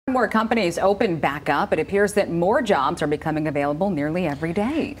More companies open back up. It appears that more jobs are becoming available nearly every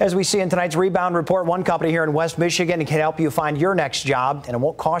day. As we see in tonight's Rebound report, one company here in West Michigan can help you find your next job, and it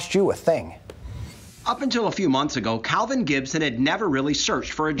won't cost you a thing. Up until a few months ago, Calvin Gibson had never really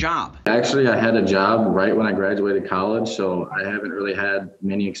searched for a job. Actually, I had a job right when I graduated college, so I haven't really had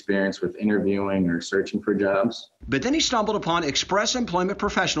many experience with interviewing or searching for jobs. But then he stumbled upon Express Employment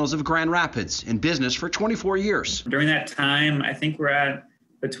Professionals of Grand Rapids, in business for 24 years. During that time, I think we're at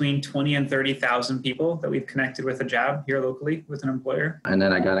between 20 and 30,000 people that we've connected with a job here locally with an employer. And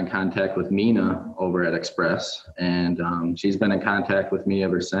then I got in contact with Mina over at Express, and she's been in contact with me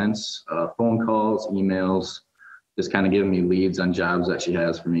ever since. Phone calls, emails, just kind of giving me leads on jobs that she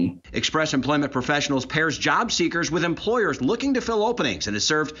has for me. Express Employment Professionals pairs job seekers with employers looking to fill openings and has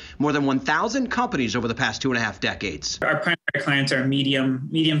served more than 1,000 companies over the past 2.5 decades. Our primary clients are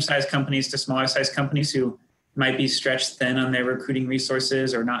medium-sized companies to smaller-sized companies who might be stretched thin on their recruiting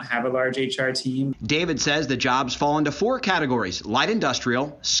resources or not have a large HR team. David says the jobs fall into 4 categories: light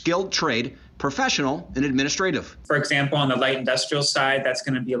industrial, skilled trade, professional, and administrative. For example, on the light industrial side, that's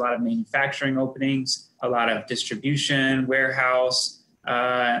going to be a lot of manufacturing openings, a lot of distribution, warehouse,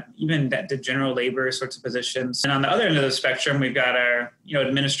 even the general labor sorts of positions. And on the other end of the spectrum, we've got our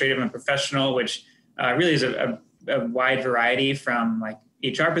administrative and professional, which really is a wide variety from like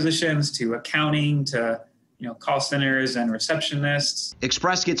HR positions to accounting to call centers and receptionists.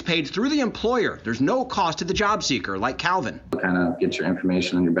 Express gets paid through the employer. There's no cost to the job seeker, like Calvin. They'll kind of get your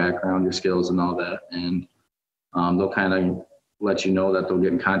information on your background, your skills, and all that. And they'll kind of let you know that they'll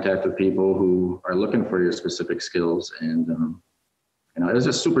get in contact with people who are looking for your specific skills. And it's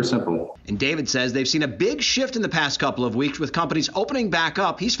just super simple. And David says they've seen a big shift in the past couple of weeks with companies opening back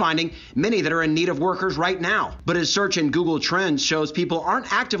up. He's finding many that are in need of workers right now. But his search in Google Trends shows people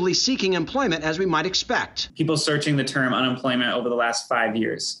aren't actively seeking employment as we might expect. People searching the term unemployment over the last 5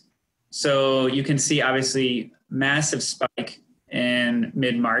 years. So you can see obviously massive spike in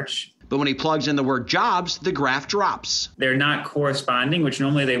mid-March. But when he plugs in the word jobs, the graph drops. They're not corresponding, which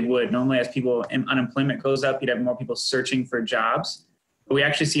normally they would. Normally as unemployment goes up, you'd have more people searching for jobs. But we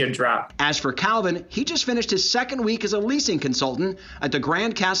actually see a drop. As for Calvin, he just finished his 2nd week as a leasing consultant at the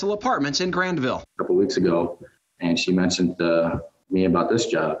Grand Castle Apartments in Grandville. A couple weeks ago, and she mentioned me about this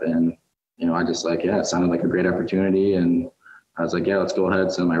job, and I just it sounded like a great opportunity, and I was like, yeah, let's go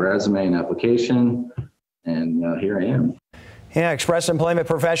ahead, send my resume and application, and here I am. Yeah, Express Employment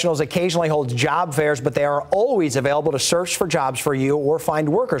Professionals occasionally holds job fairs, but they are always available to search for jobs for you or find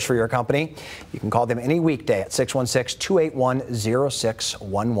workers for your company. You can call them any weekday at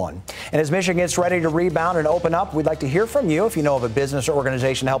 616-281-0611. And as Michigan gets ready to rebound and open up, we'd like to hear from you. If you know of a business or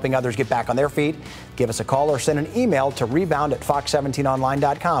organization helping others get back on their feet, give us a call or send an email to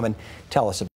rebound@fox17online.com and tell us about it.